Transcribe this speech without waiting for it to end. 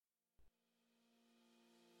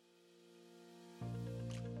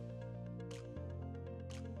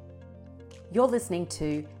You're listening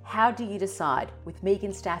to How Do You Decide with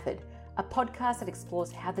Megan Stafford, a podcast that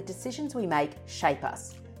explores how the decisions we make shape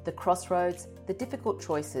us, the crossroads, the difficult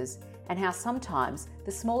choices, and how sometimes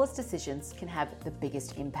the smallest decisions can have the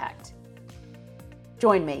biggest impact.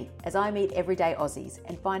 Join me as I meet everyday Aussies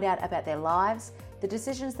and find out about their lives, the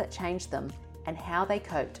decisions that changed them, and how they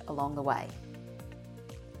coped along the way.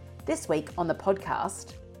 This week on the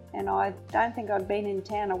podcast... And I don't think I'd been in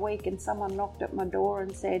town a week and someone knocked at my door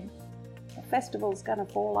and said, "The festival's going to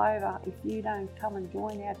fall over if you don't come and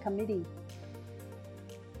join our committee."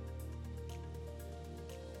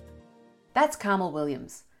 That's Carmel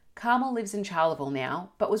Williams. Carmel lives in Charleville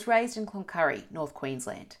now, but was raised in Cloncurry, North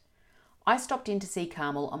Queensland. I stopped in to see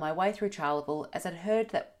Carmel on my way through Charleville as I'd heard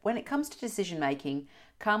that when it comes to decision making,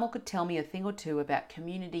 Carmel could tell me a thing or two about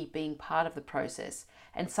community being part of the process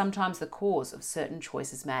and sometimes the cause of certain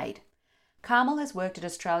choices made. Carmel has worked at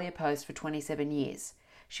Australia Post for 27 years.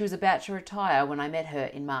 She was about to retire when I met her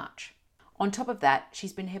in March. On top of that,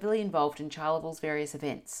 she's been heavily involved in Charleville's various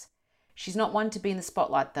events. She's not one to be in the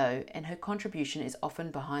spotlight though, and her contribution is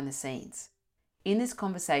often behind the scenes. In this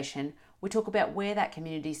conversation, we talk about where that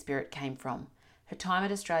community spirit came from, her time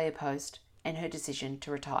at Australia Post, and her decision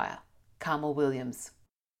to retire. Carmel Williams.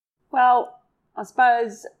 Well, I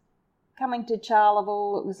suppose coming to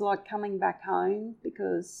Charleville, it was like coming back home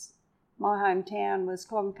because my hometown was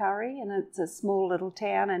Cloncurry and it's a small little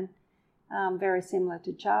town and very similar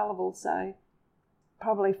to Charleville. So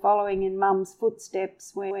probably following in Mum's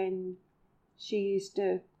footsteps when she used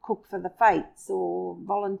to cook for the Fates or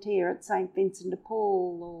volunteer at St Vincent de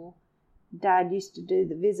Paul, or Dad used to do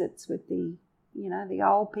the visits with the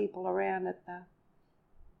old people around at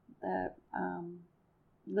the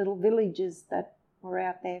little villages that were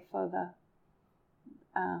out there for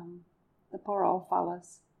the poor old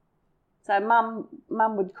fellas. So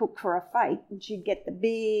Mum would cook for a fete and she'd get the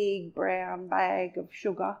big brown bag of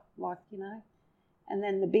sugar, and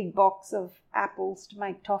then the big box of apples to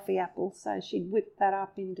make toffee apples. So she'd whip that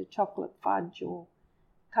up into chocolate fudge or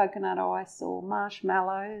coconut ice or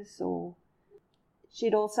marshmallows, or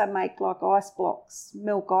she'd also make like ice blocks,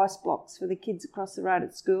 milk ice blocks for the kids across the road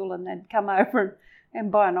at school, and they'd come over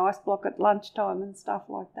and buy an ice block at lunchtime and stuff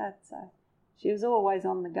like that. So she was always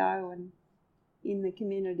on the go and in the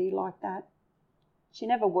community like that. She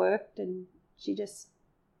never worked and she just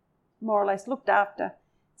more or less looked after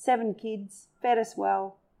 7 kids, fed us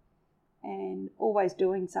well, and always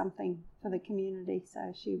doing something for the community.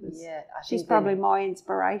 So she's probably my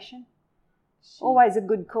inspiration. Always a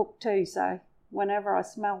good cook too, so whenever I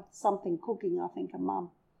smell something cooking, I think of Mum.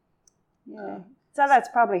 Yeah. So that's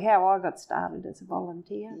probably how I got started as a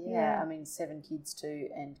volunteer. Yeah. I mean, 7 kids too,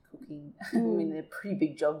 and cooking. I mean, they're pretty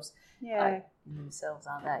big jobs in themselves,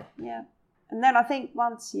 aren't they? Yeah. And then I think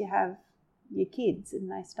once you have your kids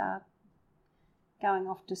and they start going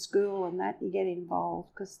off to school and that, you get involved,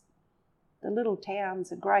 because the little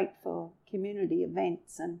towns are great for community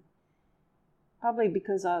events, and probably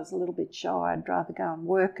because I was a little bit shy, I'd rather go and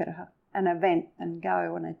work at an event than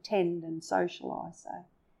go and attend and socialise. So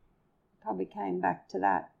probably came back to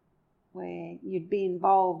that, where you'd be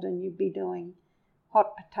involved and you'd be doing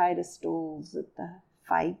hot potato stalls at the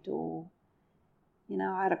fete, or,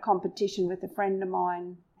 I had a competition with a friend of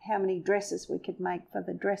mine how many dresses we could make for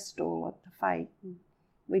the dress stall at the fete. And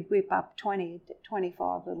we'd whip up 20 to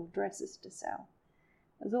 25 little dresses to sell.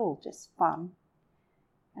 It was all just fun.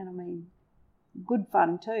 And I mean, good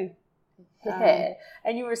fun too. Yeah,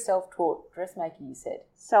 and you were a self-taught dressmaker, you said.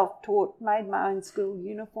 Self-taught, made my own school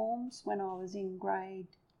uniforms when I was in grade,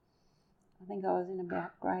 I think I was in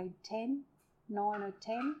about grade 10, 9 or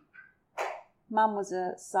 10. Mum was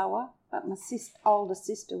a sewer, but my older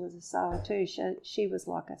sister was a sewer too. She was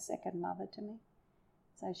like a second mother to me.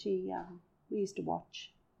 So we used to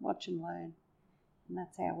watch and learn, and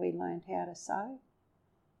that's how we learned how to sew.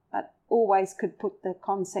 But always could put the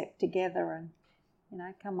concept together and,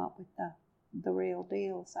 come up with the real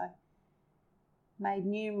deal. So made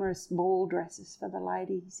numerous ball dresses for the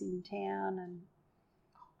ladies in town and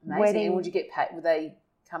amazing. Wedding. And would you get paid? Would they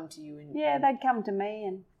come to you? They'd come to me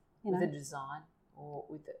and, with a design or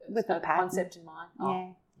with a pattern. Concept in mind?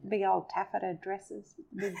 Yeah, big old taffeta dresses with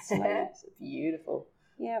big sleeves. Beautiful.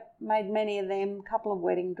 Yep, made many of them, a couple of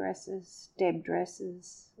wedding dresses, Deb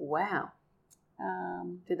dresses. Wow.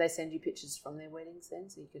 Did they send you pictures from their weddings then,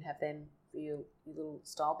 so you could have them for your little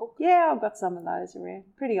style book? Yeah, I've got some of those around.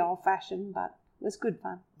 Pretty old-fashioned, but it was good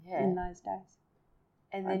fun in those days.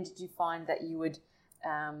 And then did you find that you would,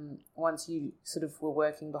 once you sort of were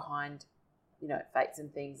working behind, fates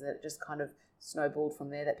and things, that it just kind of snowballed from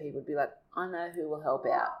there, that people would be like, I know who will help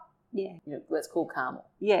out. Yeah. Let's call Carmel.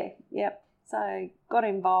 Yeah, yep. So got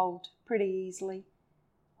involved pretty easily.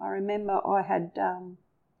 I remember I had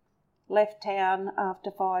left town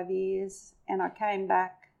after 5 years and I came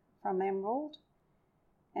back from Emerald,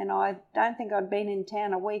 and I don't think I'd been in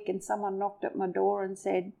town a week and someone knocked at my door and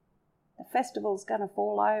said, the festival's going to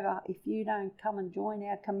fall over if you don't come and join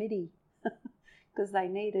our committee, because they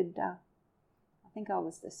needed, I think I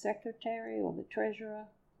was the secretary or the treasurer,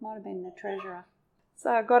 might have been the treasurer. So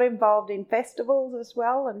I got involved in festivals as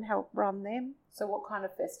well and helped run them. So what kind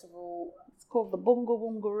of festival? It's called the Bunga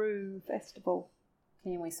Wungaroo Festival.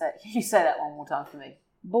 Can you say that one more time for me?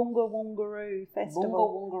 Bunga Wungaroo Festival.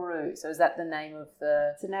 Bunga Wungaroo. So is that the name of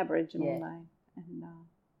the... It's an Aboriginal name. And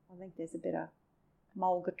I think there's a bit of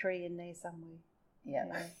mulga tree in there somewhere. Yeah.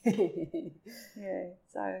 Yeah.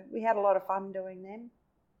 So we had a lot of fun doing them.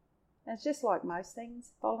 And it's just like most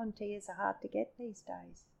things. Volunteers are hard to get these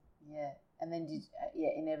days. Yeah. And then did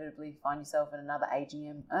inevitably find yourself at another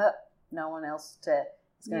AGM. No one else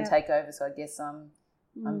is going to take over, so I guess I'm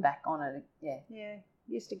back on it. Yeah. Yeah.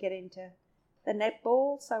 Used to get into the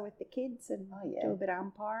netball, so with the kids, and do a bit of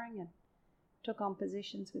umpiring, and took on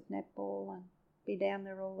positions with netball and be down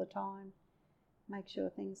there all the time, make sure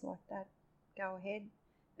things like that go ahead.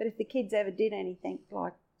 But if the kids ever did anything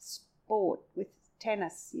like sport with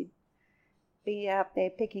tennis, you'd be out there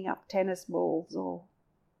picking up tennis balls or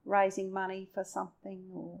raising money for something,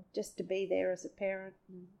 or just to be there as a parent.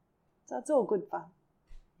 And so it's all good fun.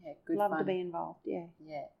 Yeah, good Love fun. to be involved, yeah.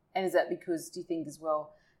 Yeah. And is that because, do you think as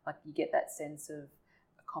well, like you get that sense of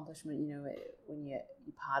accomplishment, you know, when you're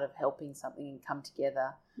part of helping something and come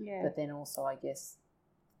together, but then also, I guess,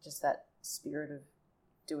 just that spirit of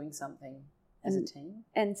doing something as a team?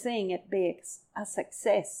 And seeing it be a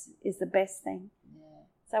success is the best thing. Yeah.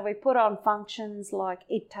 So we put on functions like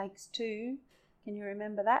It Takes Two. Can you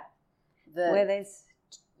remember that? Where there's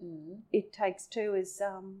It Takes Two is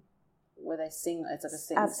where they sing. It's like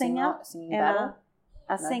a singer singing battle.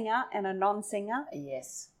 A singer and a non-singer.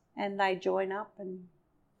 Yes. And they join up and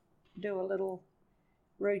do a little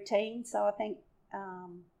routine. So I think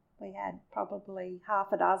we had probably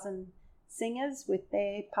half a dozen singers with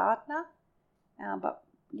their partner, but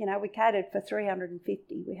you know, we catered for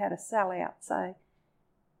 350. We had a sellout, so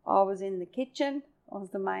I was in the kitchen. I was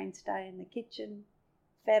the mainstay in the kitchen,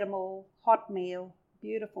 fed them all, hot meal,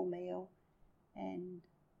 beautiful meal, and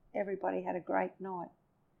everybody had a great night.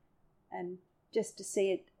 And just to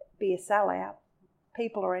see it be a sellout,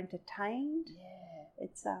 people are entertained. Yeah.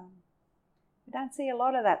 It's we don't see a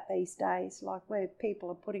lot of that these days, like where people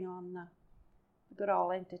are putting on the good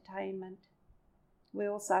old entertainment. We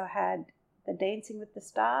also had the Dancing with the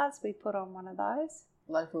Stars. We put on one of those.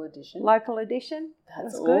 Local edition.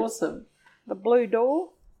 That's awesome. Good. The Blue Door,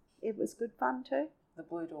 it was good fun too. The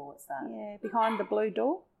Blue Door, what's that? Yeah, behind the blue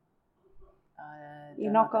door. You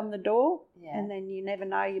knock on the door, and then you never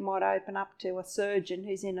know, you might open up to a surgeon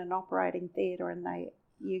who's in an operating theatre, and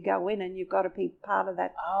you go in and you've got to be part of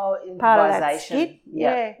that. Oh, improvisation. Part of that skit.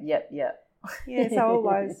 Yep. Yeah, so all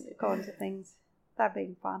those kinds of things, they've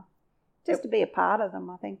been fun. Just to be a part of them,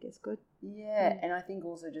 I think, is good. Yeah, and I think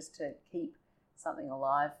also just to keep something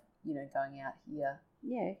alive, you know, going out here.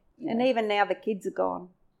 Yeah, and even now the kids are gone,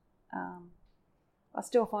 I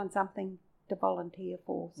still find something to volunteer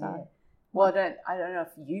for. So. Yeah. Well, I don't know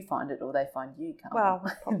if you find it or they find you. Well,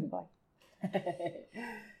 probably.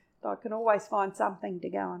 I can always find something to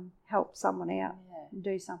go and help someone out and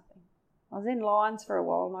do something. I was in Lions for a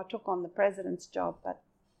while and I took on the president's job, but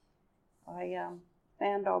I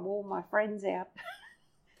found I wore my friends out.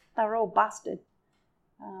 They were all busted.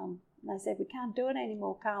 They said, we can't do it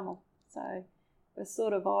anymore, Carmel. So it was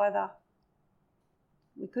sort of either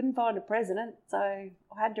we couldn't find a president, so I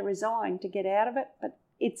had to resign to get out of it, but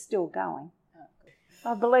it's still going.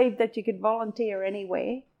 I believed that you could volunteer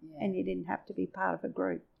anywhere and you didn't have to be part of a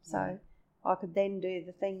group. So I could then do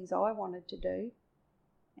the things I wanted to do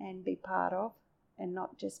and be part of, and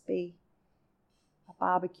not just be a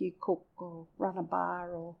barbecue cook or run a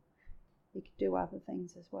bar, or you could do other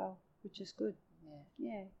things as well, which is good.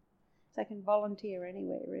 Yeah. So I can volunteer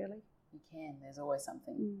anywhere, really. You can. There's always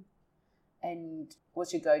something. And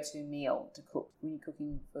what's your go-to meal to cook when you're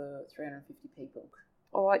cooking for 350 people?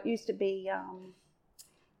 Oh, it used to be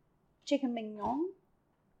chicken mignon.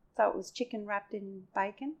 So it was chicken wrapped in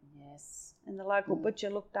bacon. Yes. And the local butcher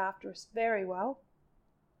looked after us very well.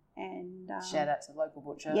 And shout out to the local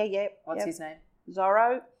butcher. Yeah. What's his name?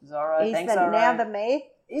 Zorro. He's Thanks, Zorro. Now the mayor.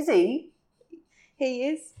 Is he? He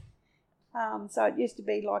is. So it used to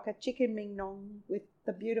be like a chicken mignon with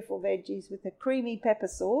the beautiful veggies with a creamy pepper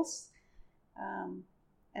sauce.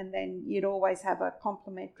 And then you'd always have a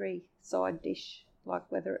complimentary side dish, like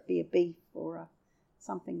whether it be a beef or a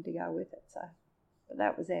something to go with it. So, but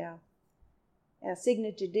that was our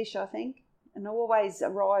signature dish, I think, and always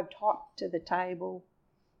arrived hot to the table.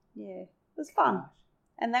 Yeah, it was fun. Right.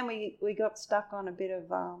 And then we got stuck on a bit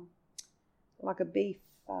of like a beef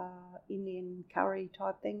Indian curry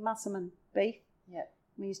type thing, Musselman beef. Yeah.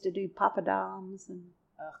 We used to do papadums and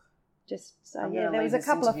just so I'm yeah. gonna There leave was a this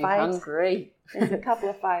couple of interview faves. hungry. There's a couple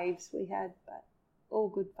of faves we had, but all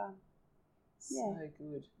good fun. So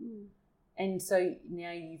good. Mm. And so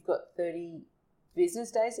now you've got 30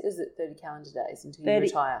 business days. Is it 30 calendar days until 30 you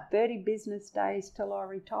retire? 30 business days till I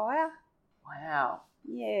retire. Wow.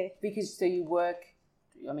 Yeah. Because so you work,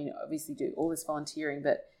 I mean, obviously do all this volunteering,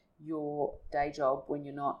 but your day job when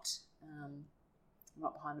you're not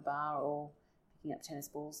behind a bar or picking up tennis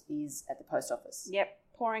balls is at the post office. Yep.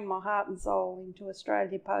 Pouring my heart and soul into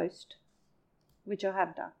Australia Post, which I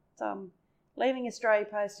have done. So I'm leaving Australia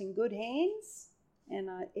Post in good hands, and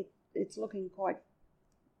it's looking quite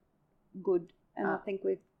good. And I think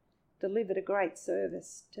we've delivered a great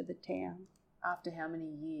service to the town. After how many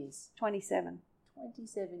years? 27.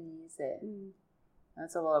 27 years there. Mm.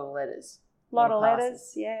 That's a lot of letters. A lot of passes.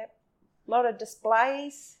 letters, yeah. A lot of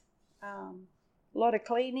displays, a lot of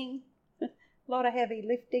cleaning, a lot of heavy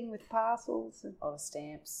lifting with parcels and A lot of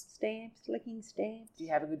stamps. stamps, licking stamps. Do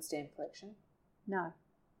you have a good stamp collection? No,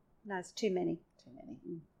 it's too many. Too many.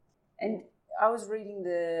 Mm. And I was reading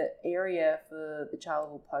the area for the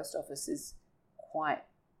Charleville Post Office is quite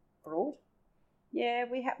broad. Yeah,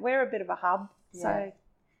 we're a bit of a hub, Yeah. so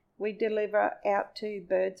we deliver out to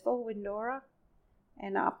Birdsville, Windora,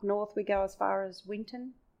 and up north we go as far as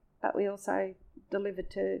Winton, but we also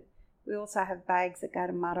we also have bags that go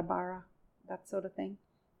to Muttaburra, that sort of thing,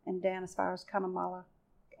 and down as far as Cunnamulla,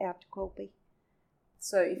 out to Quilpie.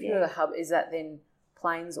 So if you're the hub, is that then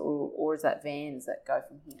planes or is that vans that go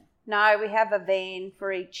from here? No, we have a van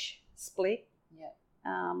for each split, Yeah.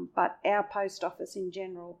 but our post office in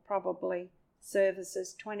general probably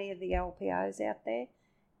services 20 of the LPOs out there,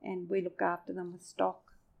 and we look after them with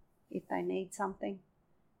stock if they need something,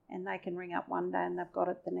 and they can ring up one day and they've got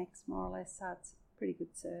it the next, more or less. So it's a pretty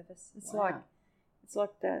good service. It's Wow.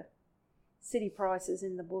 like the city prices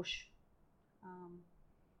in the bush,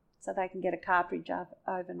 so they can get a cartridge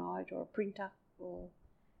overnight or a printer, or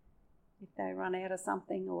if they run out of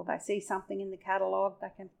something or they see something in the catalogue,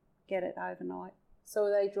 they can get it overnight. So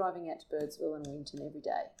are they driving out to Birdsville and Winton every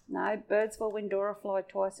day? No, Birdsville, Windora fly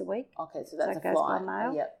twice a week. Okay, so that's So a it goes by flight.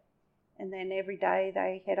 mail. Yep. And then every day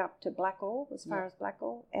they head up to Blackall, as far Yeah. as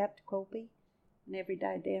Blackall, out to Quilpie, and every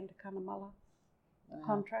day down to Cunnamulla. Wow.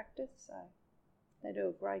 Contractors, so they do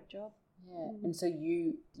a great job. Yeah. And so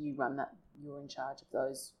you run that, you're in charge of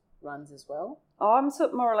those runs as well? I'm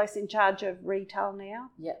sort of more or less in charge of retail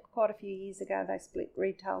now. Yep. Quite a few years ago they split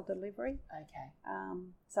retail delivery. Okay.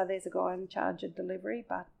 So there's a guy in charge of delivery,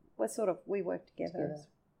 but we work together as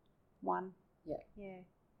one. Yeah. Yeah.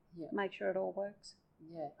 Yeah. Make sure it all works.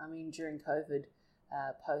 Yeah. I mean, during COVID,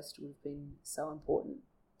 post would have been so important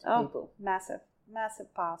to people.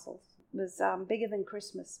 Massive parcels. It was bigger than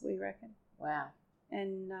Christmas, we reckon. Wow.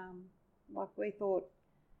 And we thought,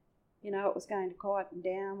 it was going to quieten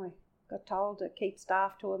down. We got told to keep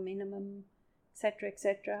staff to a minimum,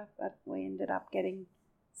 etc., but we ended up getting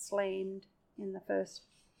slammed in the first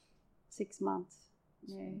 6 months.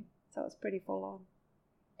 Yeah, so it was pretty full on.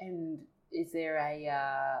 And is there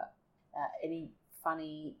any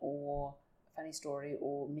funny story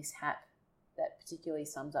or mishap that particularly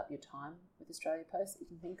sums up your time with Australia Post that you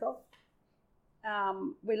can think of?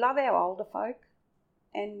 We love our older folk,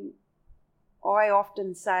 and I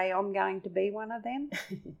often say I'm going to be one of them.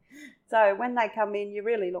 So when they come in, you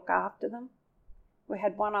really look after them. We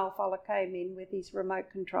had one old fella came in with his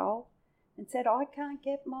remote control and said, I can't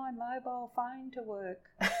get my mobile phone to work.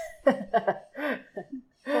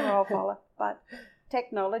 Poor old fella. But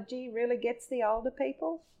technology really gets the older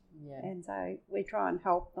people. Yeah. And so we try and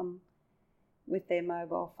help them with their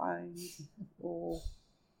mobile phones or,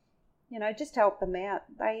 just help them out.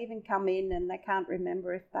 They even come in and they can't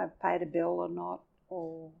remember if they've paid a bill or not.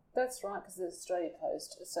 Or That's right, because the Australia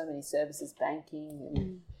Post has so many services, banking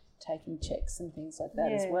and taking checks and things like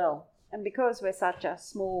that as well. And because we're such a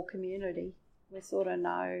small community, we sort of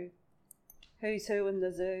know who's who in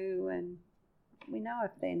the zoo, and we know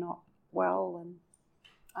if they're not well and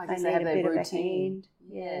I guess they they have need a their bit routine.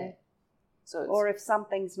 of a hand. Yeah. So Or if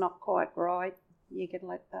something's not quite right, you can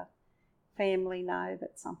let the family know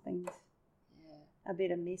that something's a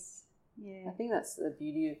bit amiss. Yeah. I think that's the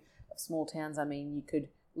beauty of small towns. I mean, you could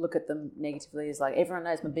look at them negatively as like everyone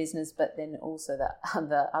knows my business, but then also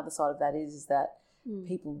the other side of that is that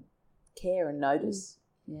people care and notice.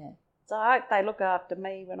 Yeah. So I hope they look after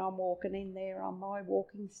me when I'm walking in there on my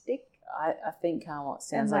walking stick. I think it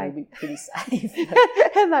sounds like it'll be pretty safe.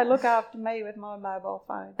 And they look after me with my mobile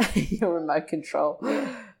phone. Your remote control.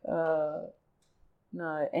 No,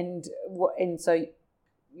 and so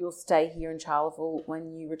you'll stay here in Charleville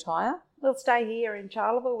when you retire? We'll stay here in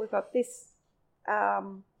Charleville. We've got this, our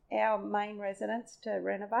main residence to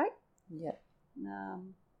renovate. Yep.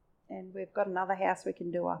 And we've got another house we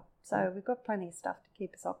can do up. So we've got plenty of stuff to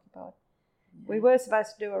keep us occupied. Yeah. We were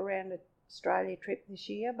supposed to do a round Australia trip this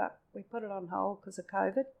year, but we put it on hold because of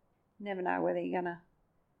COVID. Never know whether you're going to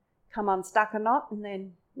come unstuck or not. And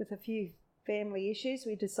then with a few family issues,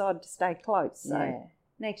 we decided to stay close. So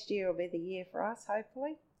next year will be the year for us,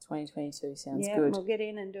 hopefully. 2022 sounds good. We'll get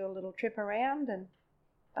in and do a little trip around,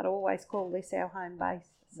 but always call this our home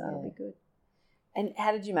base. So it'll be good. And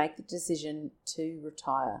how did you make the decision to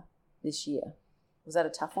retire this year? Was that a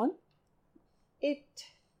tough one? It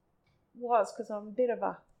was, because I'm a bit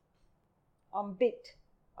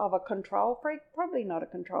of a control freak. Probably not a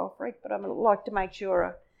control freak, but I like to make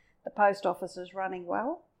sure the post office is running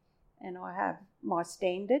well, and I have my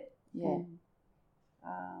standard. Yeah.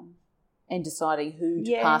 And deciding who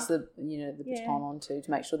to pass the baton on to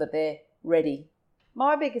make sure that they're ready.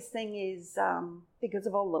 My biggest thing is because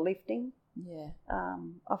of all the lifting. Yeah.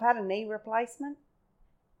 I've had a knee replacement,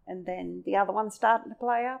 and then the other one's starting to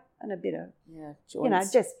play up, and a bit of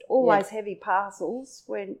joints. Just always heavy parcels.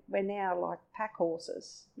 We're now like pack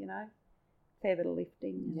horses, fair bit of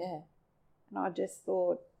lifting. And I just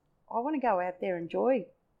thought, I want to go out there and enjoy.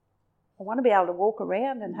 I want to be able to walk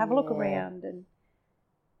around and have a look around, and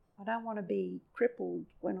I don't want to be crippled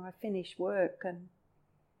when I finish work, and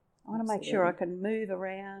I want to make sure I can move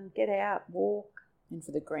around, get out, walk. And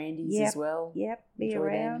for the grandies as well. Yep, be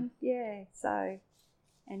around. Yeah, so,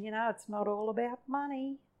 and it's not all about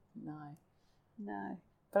money. No.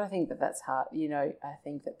 But I think that's hard. I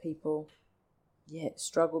think that people,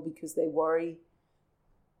 struggle because they worry.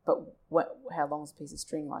 But how long's a piece of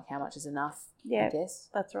string? Like, how much is enough? Yeah, I guess.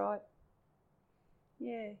 That's right.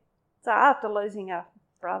 Yeah. So after losing a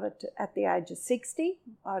brother at the age of 60,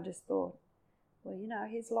 I just thought, well,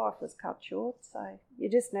 his life was cut short, so you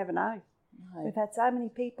just never know. No. We've had so many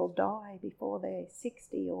people die before they're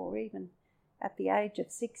 60 or even at the age of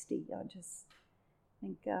 60. I just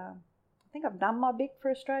think I've done my bit for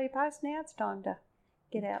Australia Post now. It's time to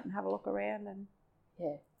get out and have a look around and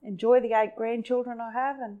enjoy the 8 grandchildren I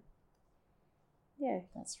have, and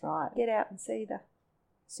that's right. Get out and see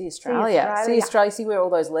Australia. See where all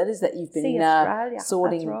those letters that you've been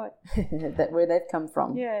sorting, that's right. that where they've come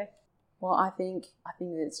from. Yeah. Well, I think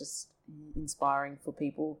that it's just inspiring for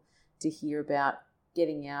people to hear about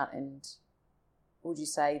getting out, and would you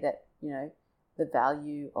say that, the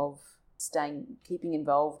value of keeping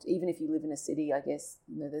involved, even if you live in a city, I guess,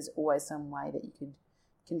 there's always some way that you could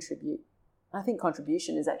contribute. I think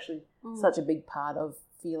contribution is actually such a big part of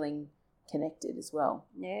feeling connected as well.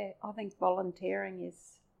 Yeah, I think volunteering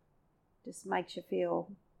just makes you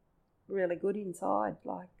feel really good inside.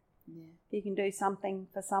 Like, if you can do something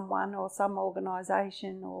for someone or some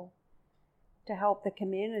organisation or to help the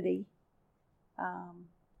community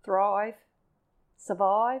thrive,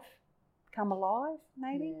 survive, come alive,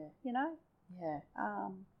 maybe,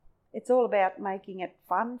 it's all about making it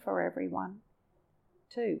fun for everyone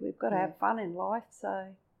too. We've got to have fun in life,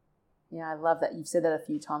 so. Yeah, I love that. You've said that a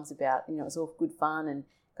few times about, it's all good fun and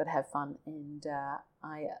got to have fun, and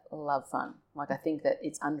I love fun. Like, I think that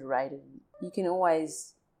it's underrated. You can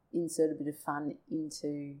always insert a bit of fun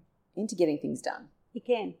into getting things done. You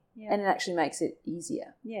can, and it actually makes it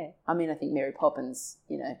easier. Yeah. I mean, I think Mary Poppins,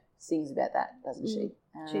 sings about that, doesn't she?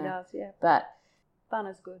 She does, yeah. But fun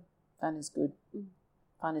is good. Fun is good.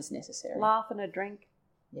 Fun is necessary. Laugh and a drink.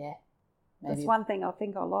 Yeah. Maybe. That's one thing I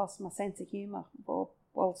think I lost, my sense of humour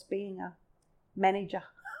whilst being a manager.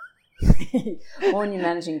 When you're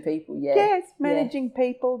managing people, Yes, managing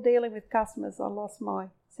people, dealing with customers, I lost my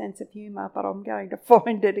sense of humour, but I'm going to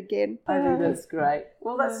find it again. I think that's great.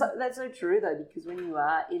 Well, that's so true though, because when you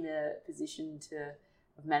are in a position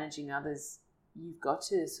of managing others, you've got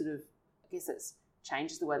to sort of, I guess that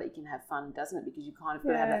changes the way that you can have fun, doesn't it? Because you kind of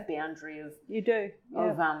got to have that boundary of the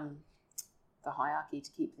hierarchy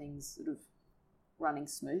to keep things sort of running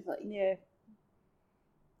smoothly. Yeah.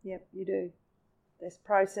 Yep, you do. There's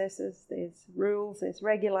processes, there's rules, there's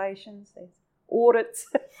regulations, there's audits,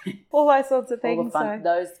 all those sorts of things.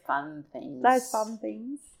 Those fun things.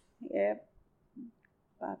 Yeah.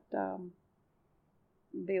 But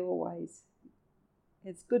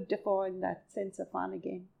it's good to find that sense of fun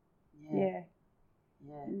again. Yeah.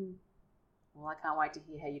 Well, I can't wait to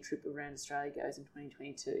hear how your trip around Australia goes in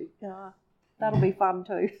 2022. Yeah, that'll be fun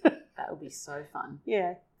too. That would be so fun.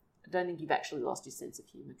 Yeah. I don't think you've actually lost your sense of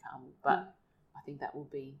humour, Carmel, but I think that will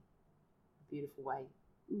be a beautiful way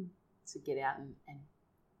to get out and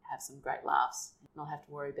have some great laughs, not have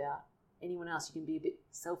to worry about anyone else. You can be a bit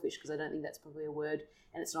selfish, because I don't think that's probably a word,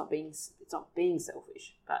 and it's not being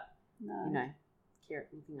selfish, but No. you know,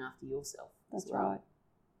 looking after yourself. That's as well. right.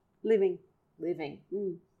 Living.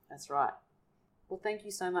 That's right. Well, thank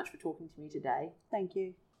you so much for talking to me today. Thank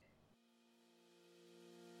you.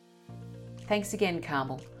 Thanks again,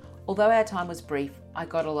 Carmel. Although our time was brief, I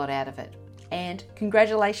got a lot out of it. And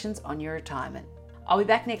congratulations on your retirement. I'll be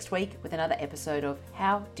back next week with another episode of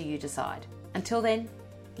How Do You Decide? Until then,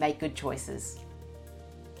 make good choices.